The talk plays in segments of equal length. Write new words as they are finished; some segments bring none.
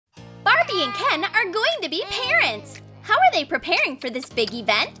Barbie and Ken are going to be parents! How are they preparing for this big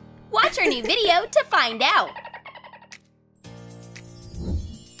event? Watch our new video to find out!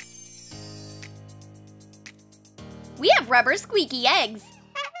 We have rubber squeaky eggs.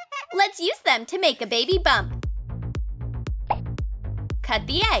 Let's use them to make a baby bump. Cut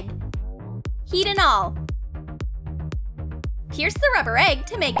the egg. Heat and all. Pierce the rubber egg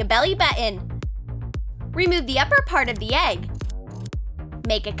to make a belly button. Remove the upper part of the egg.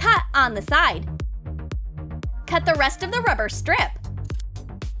 Make a cut on the side. Cut the rest of the rubber strip.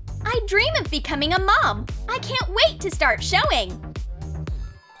 I dream of becoming a mom! I can't wait to start showing!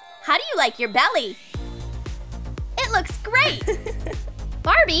 How do you like your belly? It looks great!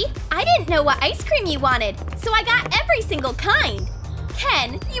 Barbie, I didn't know what ice cream you wanted, so I got every single kind!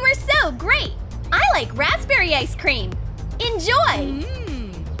 Ken, you are so great! I like raspberry ice cream! Enjoy!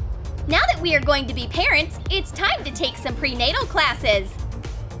 Now that we are going to be parents, it's time to take some prenatal classes!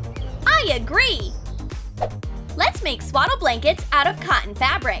 I agree! Let's make swaddle blankets out of cotton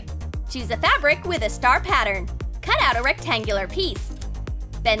fabric. Choose a fabric with a star pattern. Cut out a rectangular piece.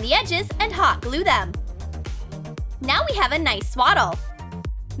 Bend the edges and hot glue them. Now we have a nice swaddle.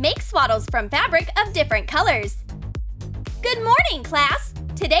 Make swaddles from fabric of different colors. Good morning, class!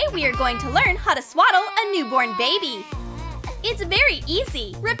 Today we are going to learn how to swaddle a newborn baby. It's very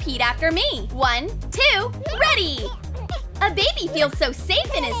easy. Repeat after me. 1, 2, ready! A baby feels so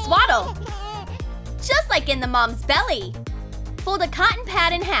safe in his swaddle. Just like in the mom's belly. Fold a cotton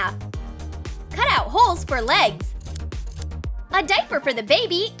pad in half. Cut out holes for legs. A diaper for the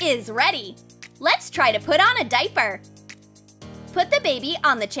baby is ready. Let's try to put on a diaper. Put the baby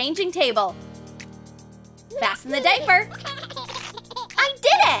on the changing table. Fasten the diaper. I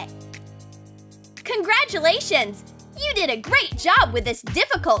did it! Congratulations! You did a great job with this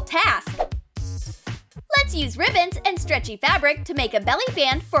difficult task. Let's use ribbons and stretchy fabric to make a belly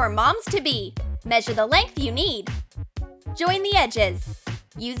band for moms-to-be. Measure the length you need. Join the edges.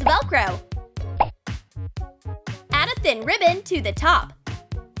 Use Velcro. Add a thin ribbon to the top.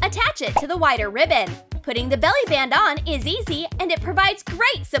 Attach it to the wider ribbon. Putting the belly band on is easy and it provides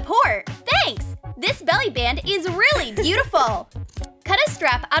great support. Thanks! This belly band is really beautiful. Cut a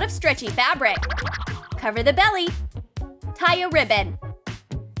strap out of stretchy fabric. Cover the belly. Tie a ribbon.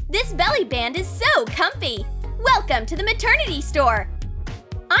 This belly band is so comfy! Welcome to the maternity store!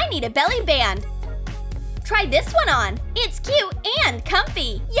 I need a belly band! Try this one on! It's cute and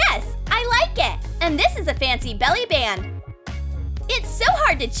comfy! Yes, I like it! And this is a fancy belly band! It's so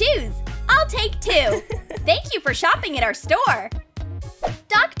hard to choose! I'll take 2! Thank you for shopping at our store!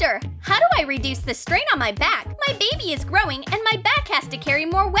 Doctor, how do I reduce the strain on my back? My baby is growing and my back has to carry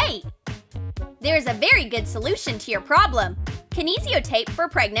more weight! There's a very good solution to your problem. Kinesio tape for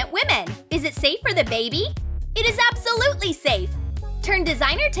pregnant women. Is it safe for the baby? It is absolutely safe. Turn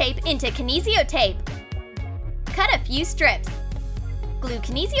designer tape into kinesio tape. Cut a few strips. Glue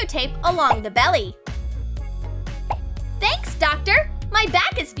kinesio tape along the belly. Thanks, doctor! My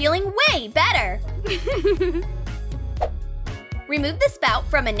back is feeling way better! Remove the spout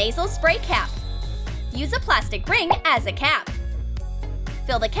from a nasal spray cap. Use a plastic ring as a cap.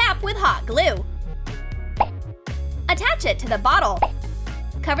 Fill the cap with hot glue. Attach it to the bottle.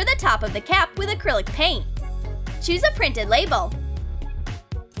 Cover the top of the cap with acrylic paint. Choose a printed label.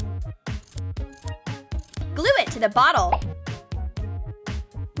 Glue it to the bottle.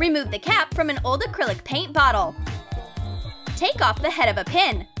 Remove the cap from an old acrylic paint bottle. Take off the head of a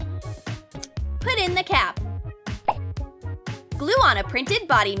pin. Put in the cap. Glue on a printed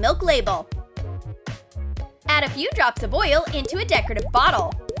body milk label. Add a few drops of oil into a decorative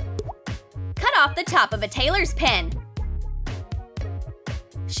bottle. Cut off the top of a tailor's pin.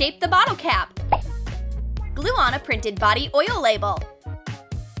 Shape the bottle cap. Glue on a printed body oil label.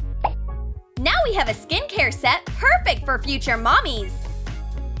 Now we have a skincare set perfect for future mommies!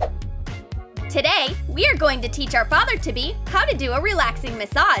 Today, we are going to teach our father-to-be how to do a relaxing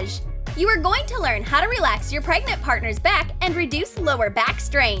massage. You are going to learn how to relax your pregnant partner's back and reduce lower back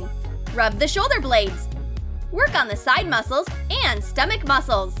strain. Rub the shoulder blades. Work on the side muscles and stomach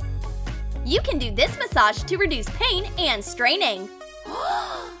muscles. You can do this massage to reduce pain and straining.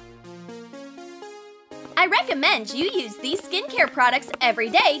 I recommend you use these skincare products every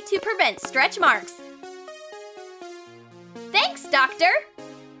day to prevent stretch marks. Thanks, doctor!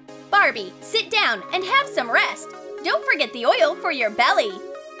 Barbie, sit down and have some rest. Don't forget the oil for your belly.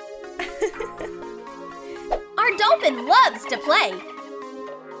 Our dolphin loves to play.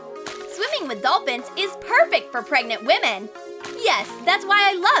 Swimming with dolphins is perfect for pregnant women. Yes, that's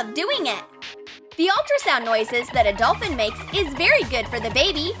why I love doing it. The ultrasound noises that a dolphin makes is very good for the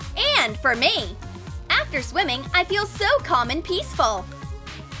baby and for me. After swimming, I feel so calm and peaceful.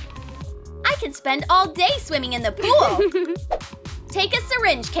 can spend all day swimming in the pool! Take a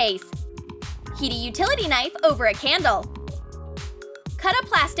syringe case. Heat a utility knife over a candle. Cut a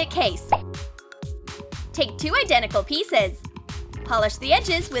plastic case. Take 2 identical pieces. Polish the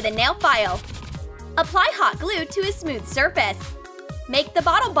edges with a nail file. Apply hot glue to a smooth surface. Make the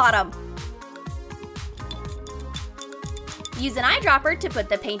bottle bottom. Use an eyedropper to put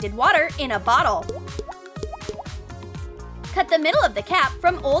the painted water in a bottle. Cut the middle of the cap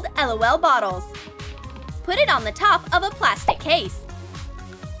from old LOL bottles. Put it on the top of a plastic case.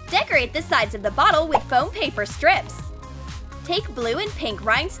 Decorate the sides of the bottle with foam paper strips. Take blue and pink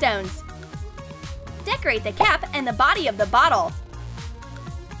rhinestones. Decorate the cap and the body of the bottle.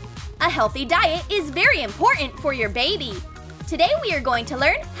 A healthy diet is very important for your baby. Today we are going to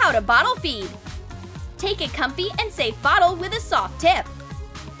learn how to bottle feed. Take a comfy and safe bottle with a soft tip.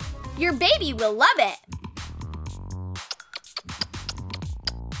 Your baby will love it.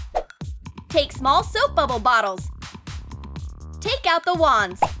 Take small soap bubble bottles. Take out the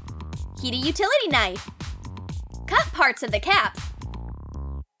wands. Heat a utility knife. Cut parts of the caps.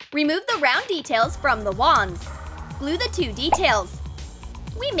 Remove the round details from the wands. Glue the 2 details.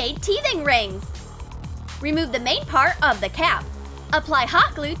 We made teething rings. Remove the main part of the cap. Apply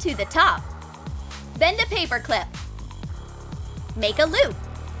hot glue to the top. Bend a paper clip. Make a loop.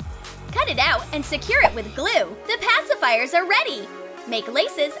 Cut it out and secure it with glue. The pacifiers are ready. Make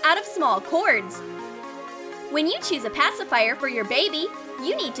laces out of small cords. When you choose a pacifier for your baby,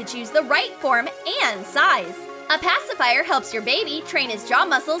 you need to choose the right form and size. A pacifier helps your baby train his jaw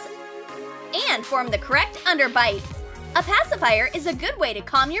muscles and form the correct underbite. A pacifier is a good way to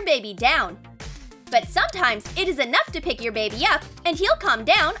calm your baby down. But sometimes it is enough to pick your baby up and he'll calm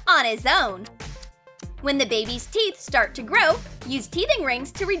down on his own. When the baby's teeth start to grow, use teething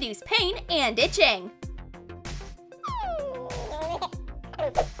rings to reduce pain and itching.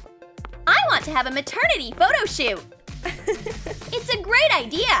 I want to have a maternity photo shoot! It's a great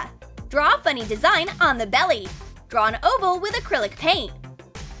idea! Draw a funny design on the belly. Draw an oval with acrylic paint.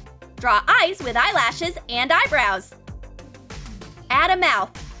 Draw eyes with eyelashes and eyebrows. Add a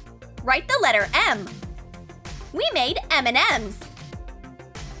mouth. Write the letter M. We made M&Ms.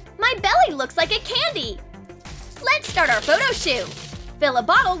 My belly looks like a candy! Let's start our photo shoot! Fill a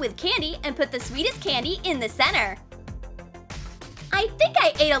bottle with candy and put the sweetest candy in the center. I think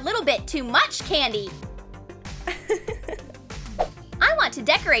I ate a little bit too much candy. I want to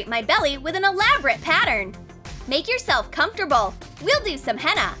decorate my belly with an elaborate pattern. Make yourself comfortable. We'll do some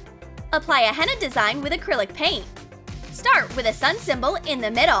henna. Apply a henna design with acrylic paint. Start with a sun symbol in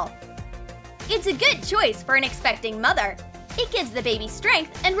the middle. It's a good choice for an expecting mother. It gives the baby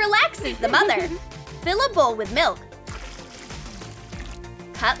strength and relaxes the mother. Fill a bowl with milk.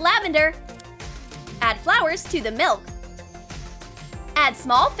 Cut lavender. Add flowers to the milk. Add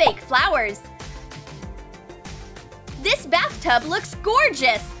small fake flowers. This bathtub looks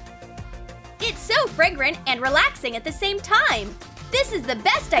gorgeous! It's so fragrant and relaxing at the same time. This is the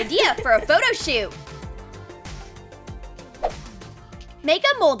best idea for a photo shoot. Make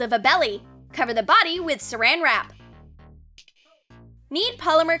a mold of a belly. Cover the body with Saran wrap. Knead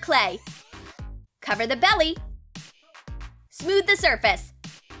polymer clay. Cover the belly. Smooth the surface.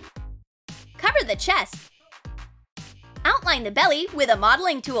 Cover the chest. Outline the belly with a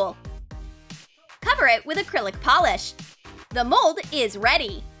modeling tool. Cover it with acrylic polish. The mold is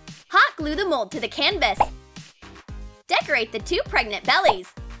ready. Hot glue the mold to the canvas. Decorate the 2 pregnant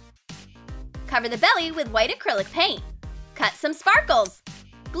bellies. Cover the belly with white acrylic paint. Cut some sparkles.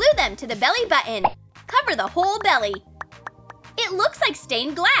 Glue them to the belly button. Cover the whole belly. It looks like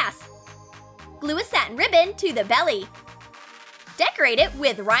stained glass. Glue a satin ribbon to the belly. Decorate it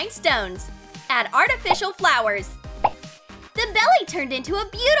with rhinestones. Add artificial flowers. The belly turned into a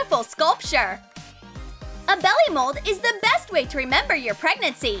beautiful sculpture. A belly mold is the best way to remember your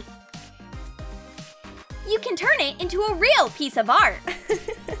pregnancy. You can turn it into a real piece of art.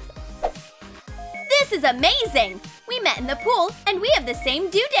 This is amazing! We met in the pool and we have the same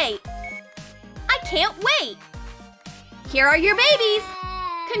due date. I can't wait! Here are your babies!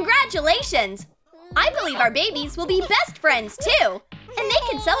 Congratulations! I believe our babies will be best friends too, and they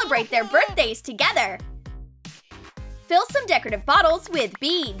can celebrate their birthdays together. Fill some decorative bottles with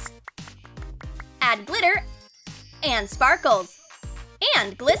beads. Add glitter and sparkles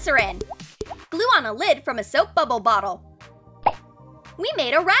and glycerin. Glue on a lid from a soap bubble bottle. We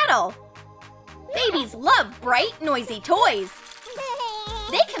made a rattle. Babies love bright, noisy toys.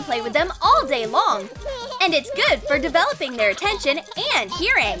 They can play with them all day long, and it's good for developing their attention and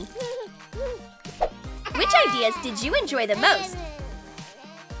hearing. Which ideas did you enjoy the most?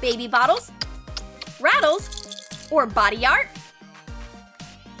 Baby bottles, rattles, or body art?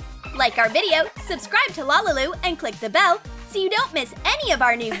 Like our video, subscribe to LaLiLu, and click the bell so you don't miss any of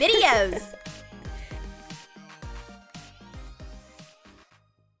our new videos.